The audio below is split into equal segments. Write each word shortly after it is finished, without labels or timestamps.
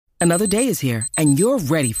Another day is here, and you're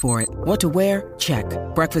ready for it. What to wear? Check.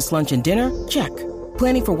 Breakfast, lunch, and dinner? Check.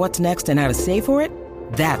 Planning for what's next and how to save for it?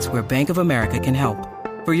 That's where Bank of America can help.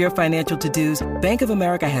 For your financial to-dos, Bank of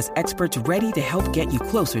America has experts ready to help get you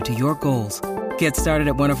closer to your goals. Get started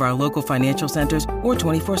at one of our local financial centers or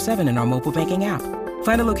 24/7 in our mobile banking app.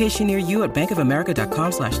 Find a location near you at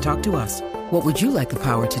bankofamerica.com/talktous. What would you like the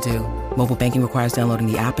power to do? Mobile banking requires downloading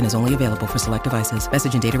the app and is only available for select devices.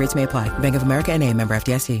 Message and data rates may apply. Bank of America N.A., member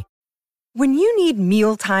FDIC. When you need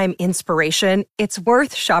mealtime inspiration, it's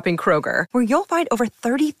worth shopping Kroger, where you'll find over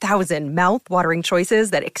 30,000 mouth-watering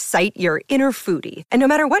choices that excite your inner foodie. And no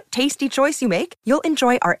matter what tasty choice you make, you'll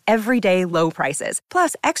enjoy our everyday low prices,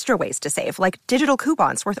 plus extra ways to save, like digital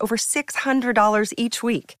coupons worth over $600 each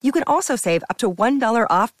week. You can also save up to $1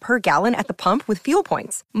 off per gallon at the pump with fuel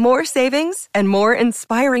points. More savings and more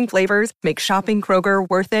inspiring flavors make shopping Kroger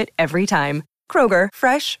worth it every time. Kroger,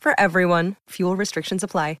 fresh for everyone. Fuel restrictions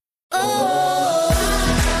apply.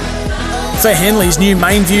 For Henley's new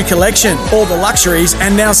Main View collection, all the luxuries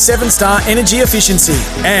and now 7-star energy efficiency,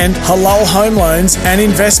 and halal home loans and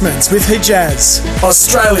investments with Hijaz.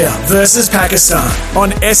 Australia versus Pakistan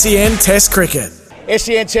on SEN Test Cricket.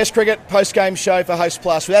 SEN Test Cricket post-game show for Host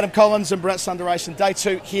Plus with Adam Collins and Brett Sundaresan. Day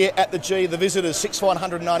 2 here at the G. The visitors 6 for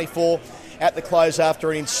 194 at the close after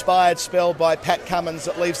an inspired spell by Pat Cummins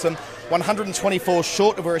that leaves them 124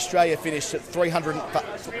 short of where Australia finished at 300.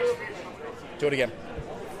 Do it again.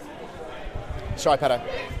 Sorry, Pato.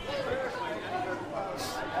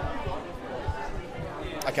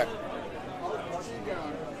 Okay.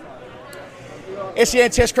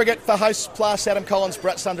 SEN Test Cricket for Hosts Plus, Adam Collins,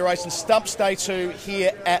 Brett Sundaresan. Stumps Day 2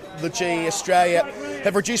 here at the G. Australia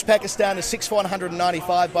have reduced Pakistan to 6 for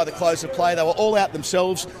 195 by the close of play. They were all out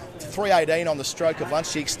themselves to 318 on the stroke of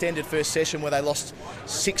lunch. The extended first session where they lost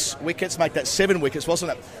 6 wickets, make that 7 wickets,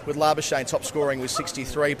 wasn't it? With Labuschagne top scoring with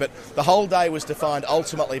 63. But the whole day was defined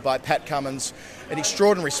ultimately by Pat Cummins. An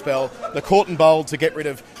extraordinary spell. The caught and bowled to get rid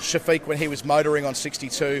of Shafiq when he was motoring on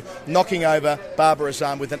 62, knocking over Babar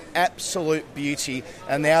Azam with an absolute beauty,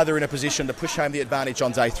 and now they're in a position to push home the advantage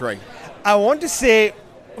on day 3. I want to say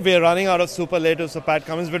we're running out of superlatives for Pat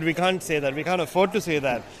Cummins, but we can't say that. We can't afford to say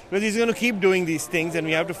that because he's going to keep doing these things and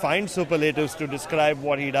we have to find superlatives to describe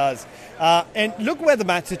what he does. And look where the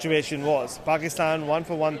match situation was. Pakistan 1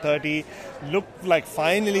 for 130. Looked like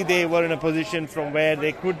finally they were in a position from where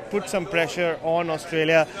they could put some pressure on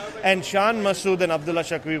Australia. And Shan Masood and Abdullah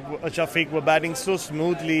Shafiq were batting so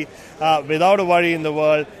smoothly without a worry in the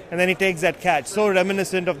world. And then he takes that catch. So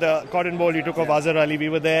reminiscent of the cotton ball he took of Azhar Ali. We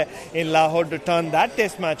were there in Lahore to turn that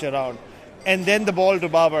test match around. And then the ball to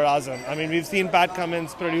Babar Azam. I mean, we've seen Pat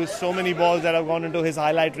Cummins produce so many balls that have gone into his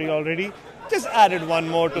highlight reel already. Just added one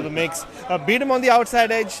more to the mix. Beat him on the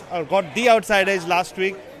outside edge, or got the outside edge last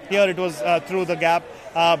week. Here it was through the gap,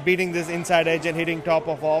 beating this inside edge and hitting top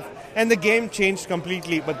of off. And the game changed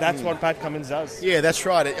completely, but that's what Pat Cummins does. Yeah, that's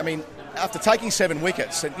right. I mean, after taking 7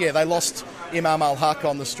 wickets, they lost Imam Al-Haq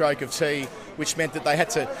on the stroke of tea, which meant that they had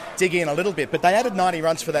to dig in a little bit. But they added 90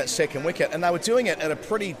 runs for that second wicket, and they were doing it at a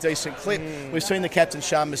pretty decent clip. We've seen the captain,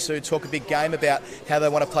 Shan Masood, talk a big game about how they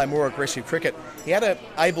want to play more aggressive cricket. He had an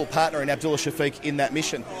able partner in Abdullah Shafiq in that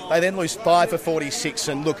mission. They then lose 5 for 46,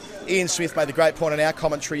 and look, Ian Smith made the great point in our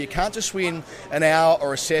commentary. You can't just win an hour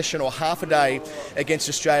or a session or half a day against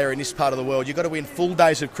Australia in this part of the world. You've got to win full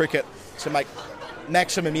days of cricket to make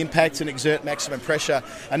maximum impact and exert maximum pressure,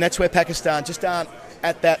 and that's where Pakistan just aren't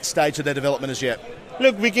at that stage of their development as yet.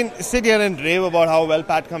 Look, we can sit here and rave about how well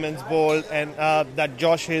Pat Cummins bowled and that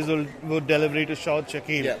Josh Hazlewood delivery to Shahid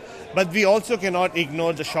Shakil. Yeah. But we also cannot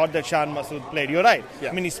ignore the shot that Shan Masood played. You're right. Yeah.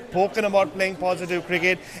 I mean, he's spoken about playing positive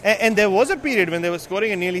cricket. And there was a period when they were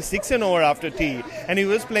scoring a nearly 6 an over after tea. And he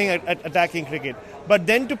was playing attacking cricket. But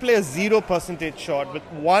then to play a 0% shot with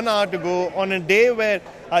 1 hour to go on a day where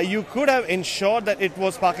you could have ensured that it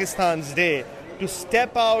was Pakistan's day, to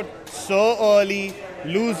step out so early,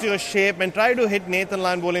 lose your shape and try to hit Nathan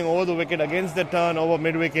Lyon bowling over the wicket against the turn over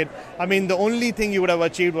mid-wicket. I mean, the only thing you would have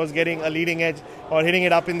achieved was getting a leading edge or hitting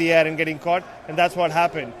it up in the air and getting caught, and that's what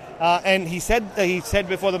happened. And he said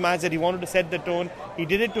before the match that he wanted to set the tone. He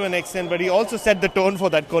did it to an extent, but he also set the tone for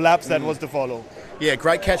that collapse that was to follow. Yeah,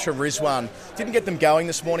 great catch from Rizwan. Didn't get them going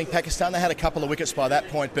this morning, Pakistan. They had a couple of wickets by that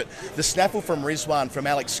point, but the snaffle from Rizwan, from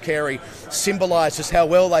Alex Carey, symbolised just how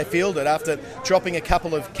well they fielded. After dropping a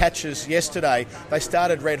couple of catches yesterday, they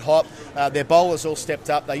started red hot. Their bowlers all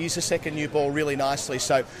stepped up. They used the second new ball really nicely.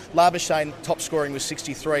 So Labuschagne top scoring was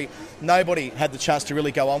 63. Nobody had the chance to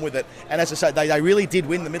really go on with it. And as I say, they really did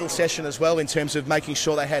win the middle session as well in terms of making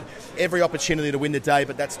sure they had every opportunity to win the day,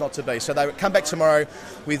 but that's not to be. So they come back tomorrow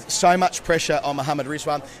with so much pressure on Mohammad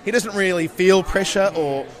Rizwan. He doesn't really feel pressure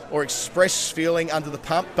or or express feeling under the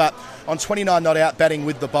pump, but on 29 not out batting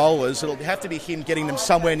with the bowlers, it'll have to be him getting them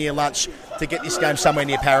somewhere near lunch to get this game somewhere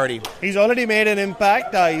near parity. He's already made an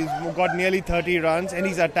impact. He's got nearly 30 runs and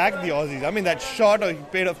he's attacked the Aussies. I mean, that shot he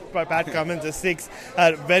paid off by Pat Cummins, a 6,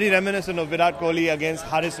 very reminiscent of Virat Kohli against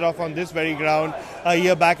Haris Rauf on this very ground a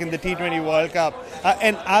year back in the T20 World Cup.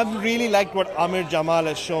 And I've really liked what Amir Jamal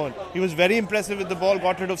has shown. He was very impressive with the ball,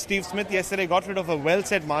 got rid of Steve Smith yesterday, got rid of a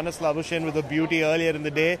well-set Manas Labuschagne with a beauty earlier in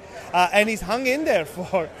the day. And he's hung in there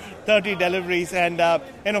for 30 deliveries, and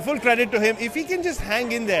full credit to him. If he can just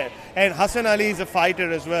hang in there, and Hassan Ali is a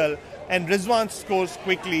fighter as well, and Rizwan scores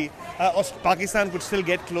quickly, Pakistan could still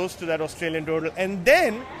get close to that Australian total, and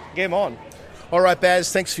then game on. All right,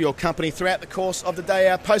 Baz, thanks for your company throughout the course of the day.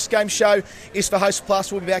 Our post-game show is for Host Plus.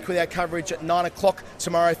 We'll be back with our coverage at 9 o'clock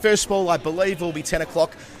tomorrow. First ball, I believe, will be 10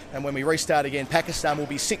 o'clock, and when we restart again, Pakistan will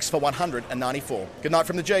be 6 for 194. Good night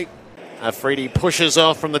from the G. Afridi pushes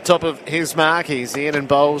off from the top of his mark. He's in and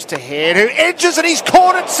bowls to Head, who edges and he's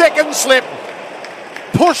caught at second slip.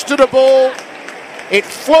 Pushed to the ball. It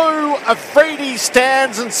flew. Afridi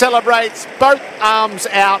stands and celebrates, both arms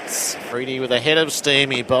out. Afridi with a head of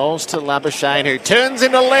steam. He bowls to Labuschagne, who turns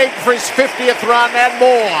into leg for his 50th run and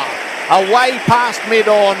more. Away past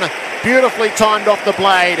mid-on. Beautifully timed off the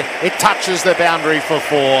blade. It touches the boundary for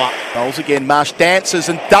 4. Bowls again. Marsh dances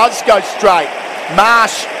and does go straight.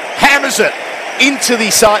 Marsh hammers it into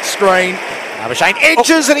the sight screen. Labuschagne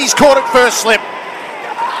edges and he's caught at first slip.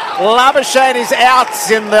 Labuschagne is out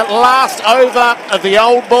in the last over of the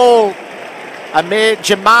old ball. Amir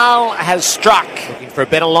Jamal has struck. Looking for a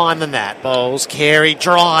better line than that. Bowls, Carey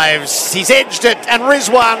drives. He's edged it and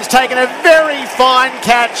Rizwan's taken a very fine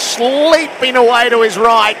catch, leaping away to his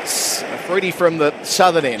right. Afridi from the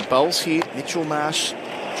southern end. Bowls here. Mitchell Marsh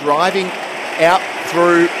driving out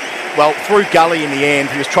through gully in the end.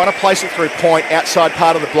 He was trying to place it through point, outside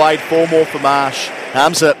part of the blade. 4 more for Marsh.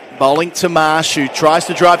 Hamza bowling to Marsh, who tries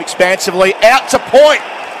to drive expansively out to point.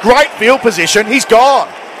 Great field position. He's gone.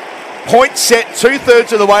 Point set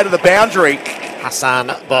 2/3 of the way to the boundary.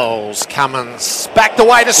 Hassan bowls. Cummins backed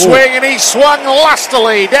away to swing and he swung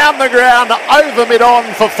lustily down the ground over mid-on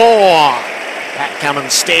for 4. Pat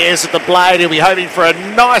Cummins stares at the blade. He'll be hoping for a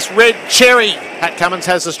nice red cherry. Pat Cummins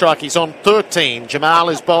has the strike. He's on 13. Jamal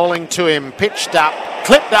is bowling to him. Pitched up,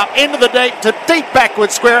 clipped up into the deep to deep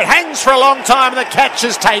backward square. It hangs for a long time and the catch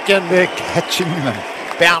is taken. They're catching them.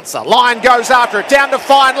 Bouncer. Line goes after it. Down to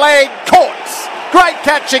fine leg. Caught. Great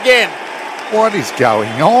catch again. What is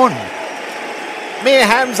going on? Mir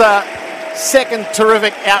Hamza, second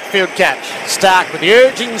terrific outfield catch. Stark with the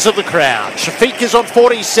urgings of the crowd. Shafiq is on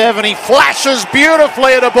 47. He flashes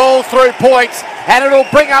beautifully at a ball through points, and it'll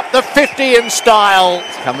bring up the 50 in style.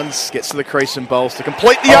 Cummins gets to the crease and bowls to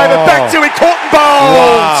complete the over. Back to it, caught and bowled.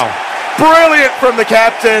 Wow. Brilliant from the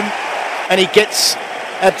captain. And he gets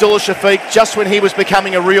Abdullah Shafiq just when he was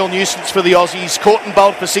becoming a real nuisance for the Aussies. Caught and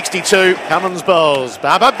bowled for 62. Cummins bowls.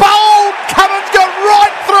 Barber bowled. Cummins got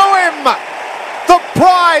right through him. The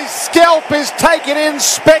prize scalp is taken in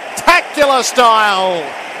spectacular style.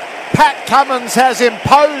 Pat Cummins has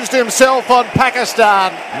imposed himself on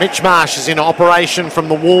Pakistan. Mitch Marsh is in operation from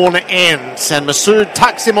the worn end, and Masood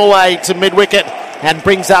tucks him away to mid-wicket and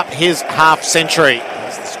brings up his half-century.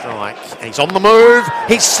 There's the strike, and he's on the move.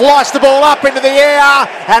 He's sliced the ball up into the air,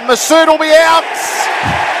 and Masood will be out.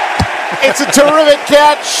 It's a terrific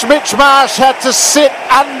catch. Mitch Marsh had to sit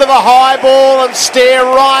under the high ball and stare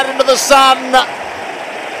right into the sun.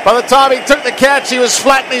 By the time he took the catch, he was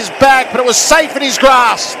flat in his back, but it was safe in his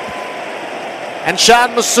grasp. And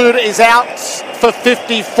Shan Masood is out for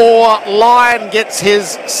 54. Lyon gets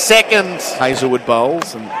his second. Hazelwood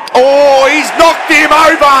bowls. He's knocked him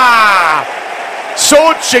over!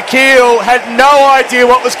 Saud Shakil had no idea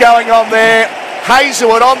what was going on there.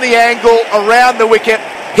 Hazelwood on the angle, around the wicket,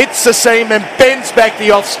 hits the seam and bends back the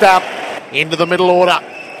off stump. Into the middle order.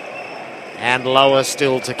 And lower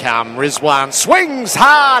still to come. Rizwan swings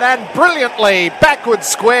hard and brilliantly. Backward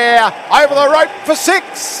square. Over the rope for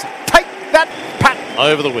 6. Take that, Pat.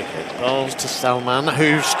 Over the wicket. Bowls to Salman,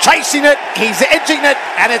 who's chasing it. He's edging it.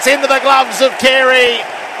 And it's into the gloves of Carey.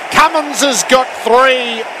 Cummins has got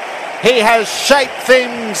 3. He has shaped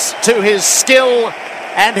things to his skill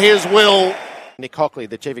and his will. Nick Hockley,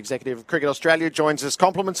 the Chief Executive of Cricket Australia, joins us.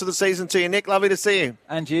 Compliments of the season to you, Nick. Lovely to see you.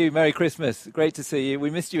 And you. Merry Christmas. Great to see you. We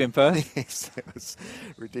missed you in Perth. Yes, it was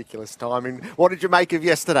ridiculous timing. What did you make of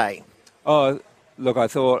yesterday? Oh, look, I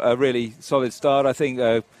thought a really solid start. I think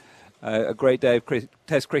a great day of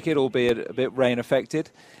Test cricket, albeit a bit rain affected,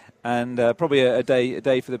 and probably a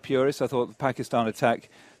day for the purists. I thought the Pakistan attack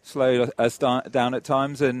slowed us down at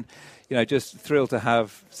times, and just thrilled to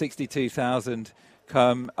have 62,000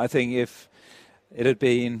 come. I think if it had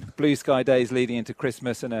been blue sky days leading into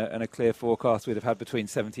Christmas and a clear forecast, we'd have had between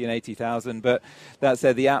 70 and 80,000. But that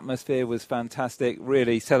said, the atmosphere was fantastic,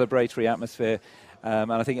 really celebratory atmosphere.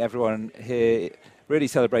 And I think everyone here really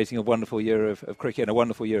celebrating a wonderful year of cricket and a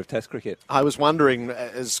wonderful year of Test cricket. I was wondering,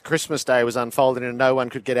 as Christmas Day was unfolding and no one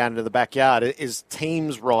could get out into the backyard, is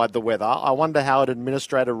teams ride the weather? I wonder how an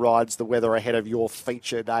administrator rides the weather ahead of your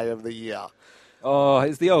feature day of the year. Oh,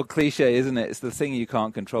 it's the old cliche, isn't it? It's the thing you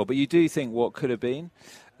can't control. But you do think what could have been.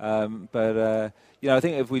 I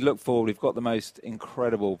think if we look forward, we've got the most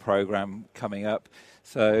incredible programme coming up.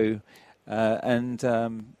 So,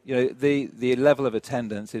 the level of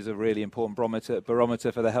attendance is a really important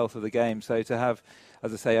barometer for the health of the game. So to have,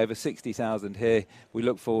 as I say, over 60,000 here, we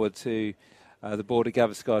look forward to the Border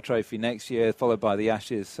Gavaskar Trophy next year, followed by the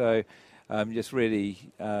Ashes. So just really...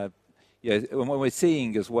 when we're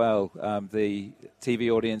seeing as well, the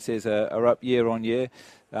TV audiences are up year on year.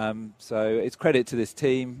 So it's credit to this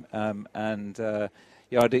team.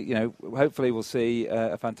 Hopefully we'll see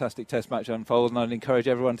a fantastic Test match unfold. And I'd encourage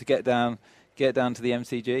everyone to get down to the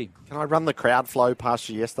MCG. Can I run the crowd flow past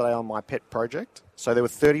you yesterday on my pet project? So there were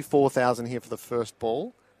 34,000 here for the first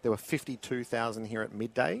ball. There were 52,000 here at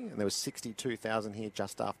midday. And there was 62,000 here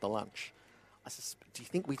just after lunch. Do you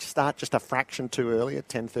think we start just a fraction too early at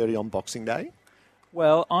 10:30 on Boxing Day?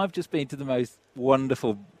 Well, I've just been to the most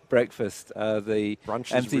wonderful breakfast, the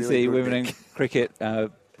Brunch MCC really Women in Cricket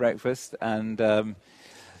breakfast. And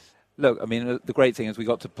look, I mean, the great thing is we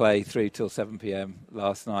got to play through till 7 p.m.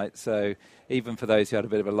 last night. So even for those who had a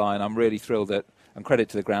bit of a line, I'm really thrilled that, and credit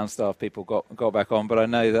to the ground staff, people got back on. But I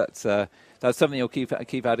know that's something you'll keep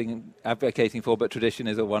advocating for, but tradition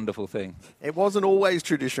is a wonderful thing. It wasn't always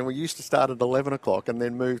tradition. We used to start at 11 o'clock and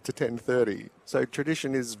then move to 10:30. So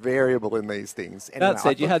tradition is variable in these things. Anyway, that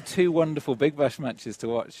said, you had two wonderful Big Bash matches to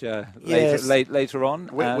watch later on.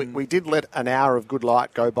 We did let an hour of good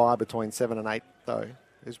light go by between 7 and 8, though,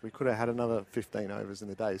 as we could have had another 15 overs in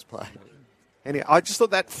the day's play. Anyway, I just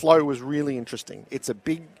thought that flow was really interesting. It's a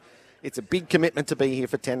big commitment to be here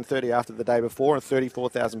for 10:30 after the day before, and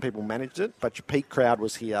 34,000 people managed it, but your peak crowd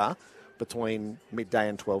was here between midday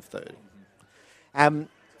and 12:30.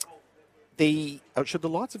 Should the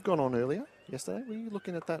lights have gone on earlier yesterday? Were you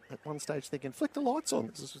looking at that at one stage thinking, flick the lights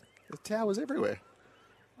on, the towers everywhere?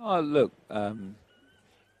 Oh, look,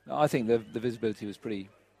 I think the visibility was pretty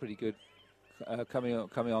good coming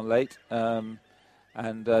on late. The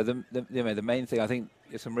main thing, I think,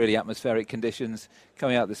 is some really atmospheric conditions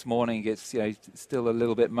coming out this morning. It's still a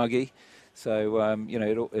little bit muggy, so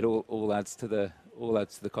it all adds to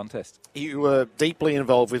the contest. You were deeply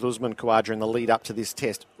involved with Usman Khawaja in the lead up to this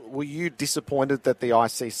test. Were you disappointed that the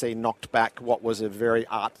ICC knocked back what was a very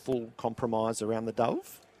artful compromise around the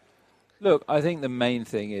Dove? Look, I think the main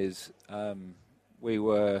thing is we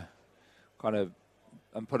were kind of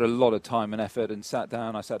and put a lot of time and effort and sat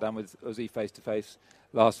down. I sat down with Uzi face-to-face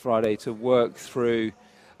last Friday to work through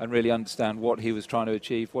and really understand what he was trying to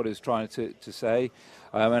achieve, what he was trying to say.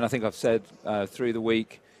 And I think I've said through the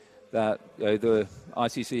week that the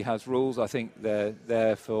ICC has rules. I think they're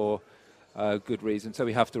there for good reason, so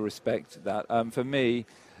we have to respect that. For me,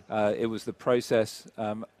 it was the process,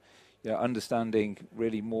 understanding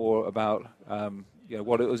really more about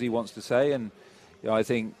what Uzi wants to say. And I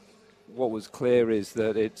think what was clear is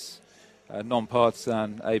that it's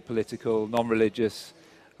non-partisan, apolitical, non-religious,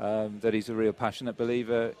 that he's a real passionate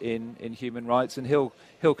believer in human rights, and he'll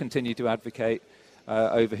continue to advocate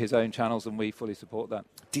over his own channels, and we fully support that.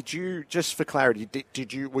 Did you, just for clarity,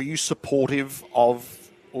 were you supportive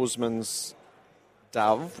of Usman's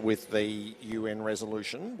Dove with the UN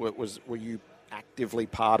resolution? Were you actively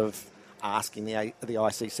part of asking the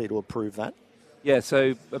ICC to approve that? Yeah,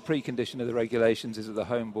 so a precondition of the regulations is that the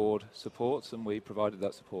Home Board supports, and we provided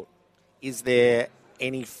that support. Is there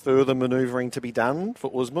any further manoeuvring to be done for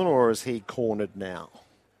Usman, or is he cornered now?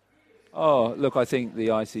 Oh, look, I think the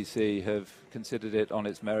ICC have considered it on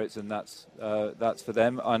its merits, and that's for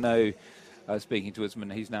them. I know, speaking to Usman,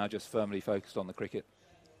 he's now just firmly focused on the cricket.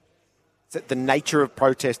 So the nature of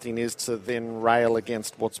protesting is to then rail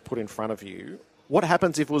against what's put in front of you. What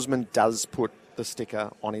happens if Usman does put the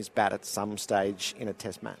sticker on his bat at some stage in a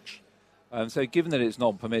test match? So given that it's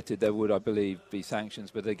not permitted, there would, I believe, be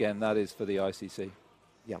sanctions. But again, that is for the ICC.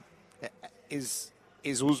 Yeah. Is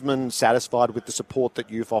Usman satisfied with the support that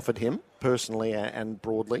you've offered him, personally and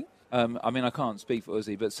broadly? I can't speak for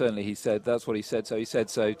Uzi, but certainly that's what he said. So he said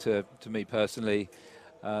so to me personally.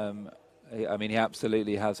 He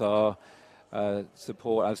absolutely has our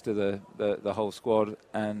support, as to the whole squad.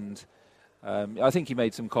 And I think he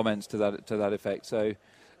made some comments to that effect. So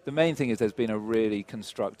the main thing is there's been a really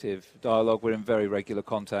constructive dialogue. We're in very regular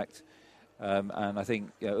contact, and I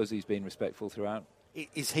think Uzi's been respectful throughout.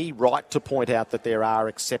 Is he right to point out that there are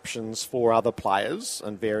exceptions for other players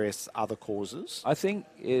and various other causes? I think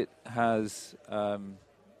it has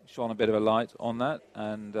shone a bit of a light on that,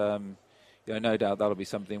 and no doubt that'll be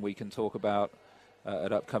something we can talk about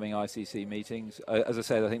at upcoming ICC meetings. As I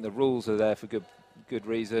said, I think the rules are there for good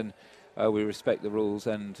reason. We respect the rules,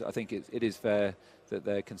 and I think it is fair that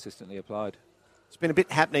they're consistently applied. It's been a bit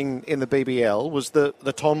happening in the BBL. Was the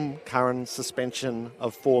Tom Curran suspension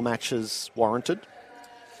of 4 matches warranted?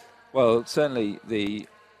 Well, certainly the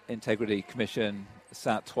Integrity Commission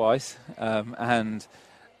sat twice, and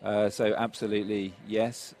so absolutely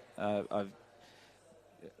yes.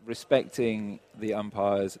 Respecting the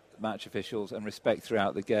umpires, match officials, and respect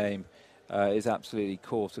throughout the game is absolutely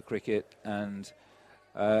core to cricket. And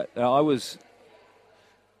I was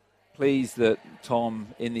pleased that Tom,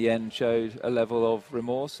 in the end, showed a level of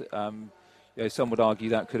remorse. Some would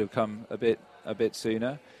argue that could have come a bit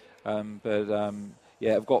sooner, but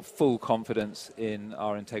I've got full confidence in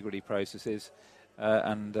our integrity processes,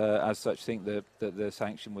 and as such, think that the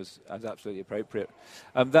sanction was absolutely appropriate.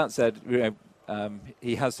 That said,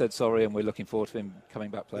 he has said sorry, and we're looking forward to him coming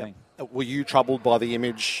back playing. Yeah. Were you troubled by the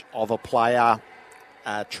image of a player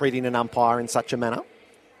treating an umpire in such a manner?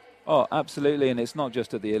 Oh, absolutely, and it's not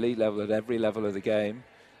just at the elite level, at every level of the game.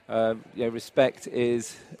 Respect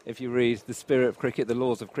is, if you read The Spirit of Cricket, the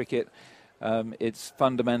laws of cricket, it's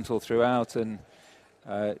fundamental throughout, and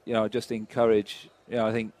I just encourage.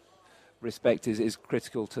 I think respect is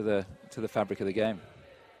critical to the fabric of the game.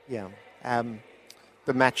 Yeah.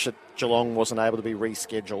 The match at Geelong wasn't able to be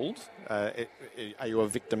rescheduled. Are you a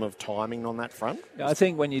victim of timing on that front? Yeah, I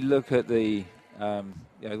think when you look at the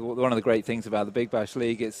one of the great things about the Big Bash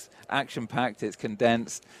League, it's action-packed, it's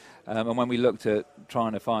condensed, and when we looked at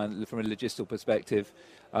trying to find, from a logistical perspective,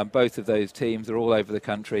 both of those teams are all over the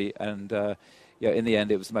country, and in the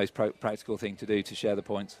end it was the most practical thing to do, to share the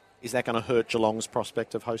points. Is that going to hurt Geelong's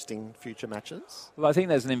prospect of hosting future matches? Well, I think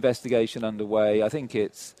there's an investigation underway. I think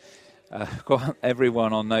it's got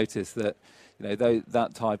everyone on notice that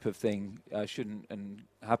that type of thing shouldn't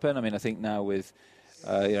happen. I mean, I think now with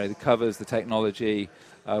the covers, the technology,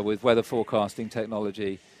 with weather forecasting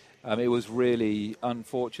technology, it was really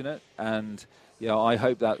unfortunate, and I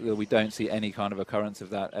hope that we don't see any kind of occurrence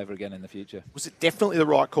of that ever again in the future. Was it definitely the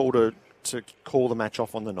right call to call the match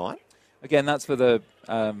off on the night? Again, that's for the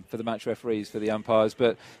match referees, for the umpires,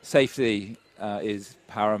 but safety is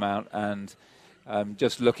paramount, and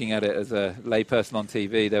just looking at it as a layperson on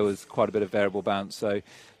TV, there was quite a bit of variable bounce. So,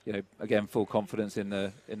 again, full confidence in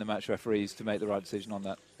the match referees to make the right decision on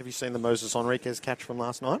that. Have you seen the Moses Enriquez catch from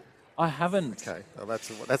last night? I haven't. Okay, well,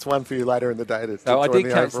 that's one for you later in the day. I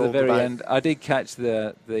did catch the very end. I did catch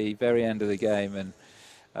the very end of the game,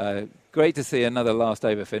 and great to see another last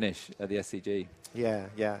over finish at the SCG. Yeah.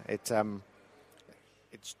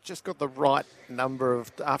 It's just got the right number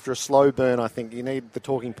of, after a slow burn, I think you need the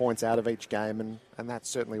talking points out of each game, and that's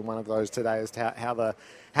certainly one of those today, as to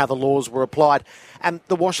how the laws were applied. And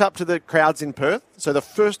the wash up to the crowds in Perth, so the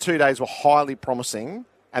first 2 days were highly promising,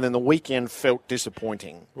 and then the weekend felt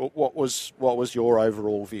disappointing. What was your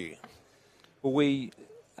overall view? Well, we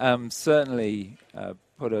certainly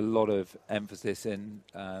put a lot of emphasis in,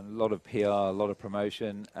 a lot of PR, a lot of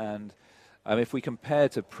promotion, and if we compare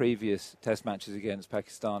to previous test matches against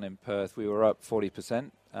Pakistan in Perth, we were up 40%.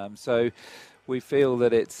 So we feel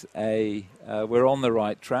that it's we're on the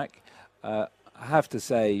right track. I have to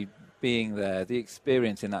say, being there, the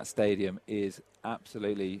experience in that stadium is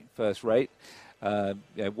absolutely first rate.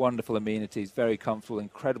 Wonderful amenities, very comfortable,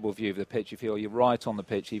 incredible view of the pitch. You feel you're right on the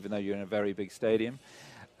pitch, even though you're in a very big stadium.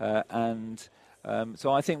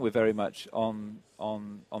 So I think we're very much on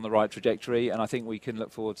the right trajectory, and I think we can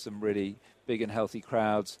look forward to some really big and healthy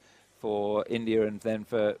crowds for India and then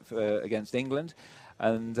for against England.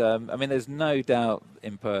 And there's no doubt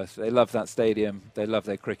in Perth, they love that stadium, they love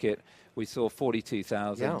their cricket. We saw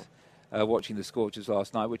 42,000 watching the Scorchers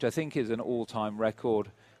last night, which I think is an all-time record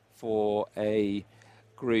for a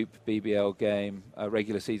group BBL game, a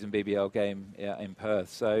regular season BBL game in Perth.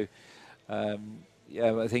 So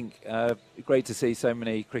I think great to see so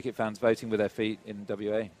many cricket fans voting with their feet in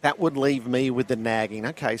WA. That would leave me with the nagging.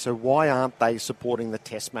 Okay, so why aren't they supporting the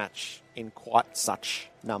test match in quite such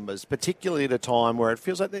numbers, particularly at a time where it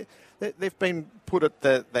feels like they've been put at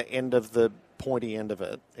the end of the pointy end of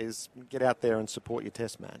it, is get out there and support your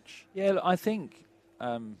test match? Yeah, I think,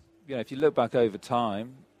 if you look back over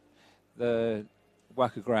time, the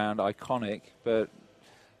WACA ground, iconic, but,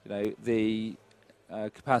 the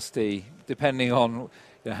capacity, depending on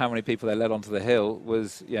how many people they let onto the hill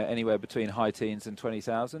was anywhere between high teens and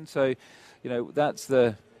 20,000. So,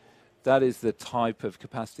 that is the type of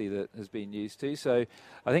capacity that has been used to. So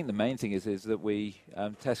I think the main thing is that we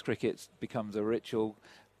Test cricket becomes a ritual.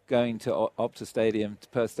 Going to Optus Stadium, to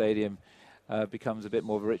Perth Stadium, becomes a bit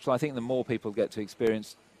more of a ritual. I think the more people get to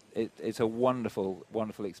experience it's a wonderful,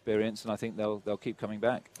 wonderful experience, and I think they'll keep coming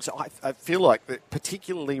back. So I feel like that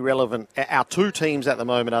particularly relevant. Our two teams at the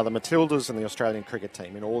moment are the Matildas and the Australian cricket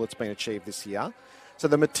team in all that's been achieved this year. So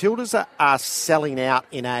the Matildas are selling out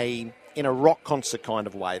in a rock concert kind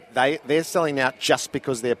of way. They're selling out just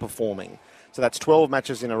because they're performing. So that's 12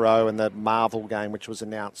 matches in a row, and the Marvel game, which was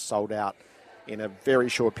announced, sold out in a very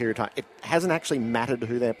short period of time. It hasn't actually mattered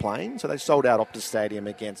who they're playing. So they sold out Optus Stadium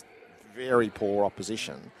against very poor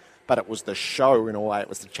opposition. But it was the show in a way. It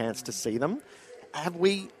was the chance to see them. Have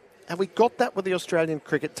we got that with the Australian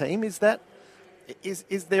cricket team? Is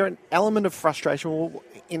there an element of frustration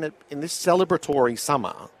in this celebratory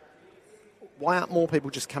summer? Why aren't more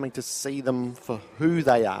people just coming to see them for who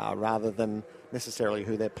they are rather than necessarily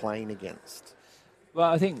who they're playing against? Well,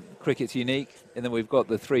 I think cricket's unique in that we've got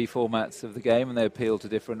the three formats of the game and they appeal to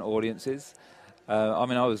different audiences. I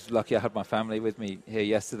was lucky I had my family with me here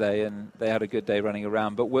yesterday and they had a good day running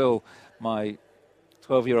around. But will my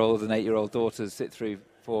 12-year-old and 8-year-old daughters sit through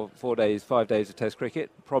 5 days of Test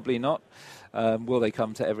cricket? Probably not. Will they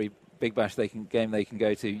come to every Big Bash game they can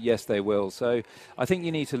go to? Yes, they will. So I think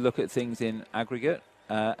you need to look at things in aggregate.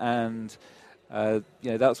 And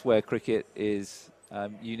that's where cricket is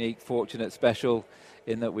unique, fortunate, special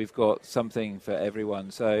in that we've got something for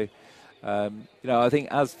everyone. So I think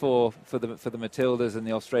as for the Matildas and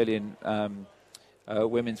the Australian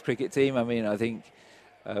women's cricket team, I think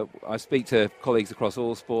I speak to colleagues across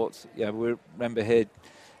all sports. We remember here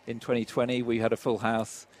in 2020 we had a full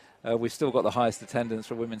house. We've still got the highest attendance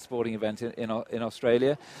for a women's sporting event in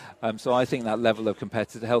Australia. So I think that level of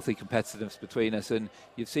healthy competitiveness between us, and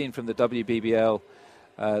you've seen from the WBBL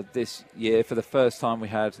this year, for the first time we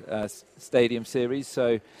had a stadium series.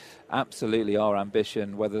 So absolutely our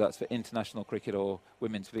ambition, whether that's for international cricket or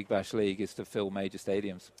Women's Big Bash League, is to fill major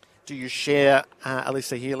stadiums. Do you share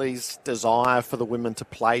Alyssa Healy's desire for the women to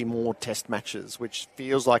play more Test matches, which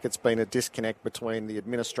feels like it's been a disconnect between the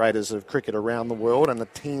administrators of cricket around the world and the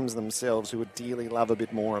teams themselves who would dearly love a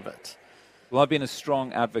bit more of it? Well, I've been a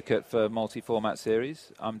strong advocate for multi-format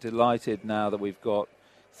series. I'm delighted now that we've got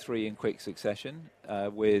 3 in quick succession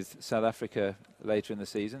with South Africa later in the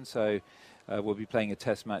season. So we'll be playing a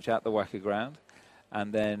Test match at the Wacker Ground,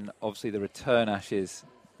 and then obviously the return Ashes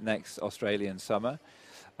next Australian summer.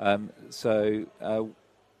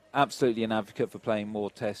 Absolutely an advocate for playing more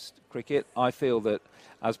Test cricket. I feel that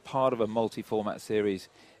as part of a multi-format series,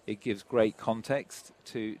 it gives great context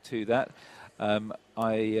to that.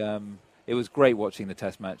 It was great watching the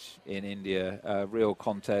Test match in India, real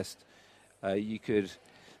contest. You could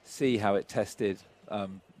see how it tested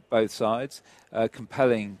both sides.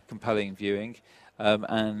 Compelling viewing.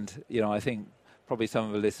 I think probably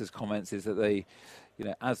some of Alyssa's comments is that they,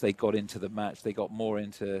 as they got into the match, they got more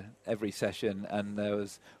into every session, and there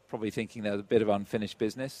was probably thinking there was a bit of unfinished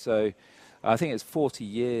business. So I think it's 40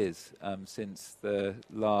 years since the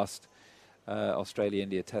last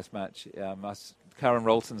Australia-India Test match. Karen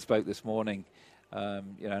Rolton spoke this morning,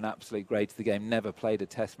 an absolute great of the game, never played a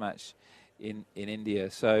Test match in India.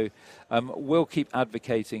 So we'll keep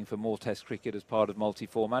advocating for more Test cricket as part of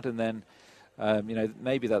multi-format, and then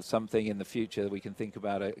maybe that's something in the future that we can think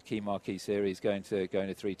about, a key marquee series going to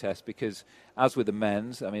 3 Tests, because as with the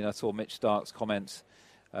men's, I saw Mitch Stark's comments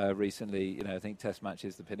recently, I think Test match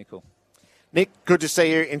is the pinnacle. Nick, good to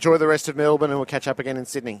see you. Enjoy the rest of Melbourne, and we'll catch up again in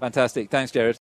Sydney. Fantastic. Thanks, Jared.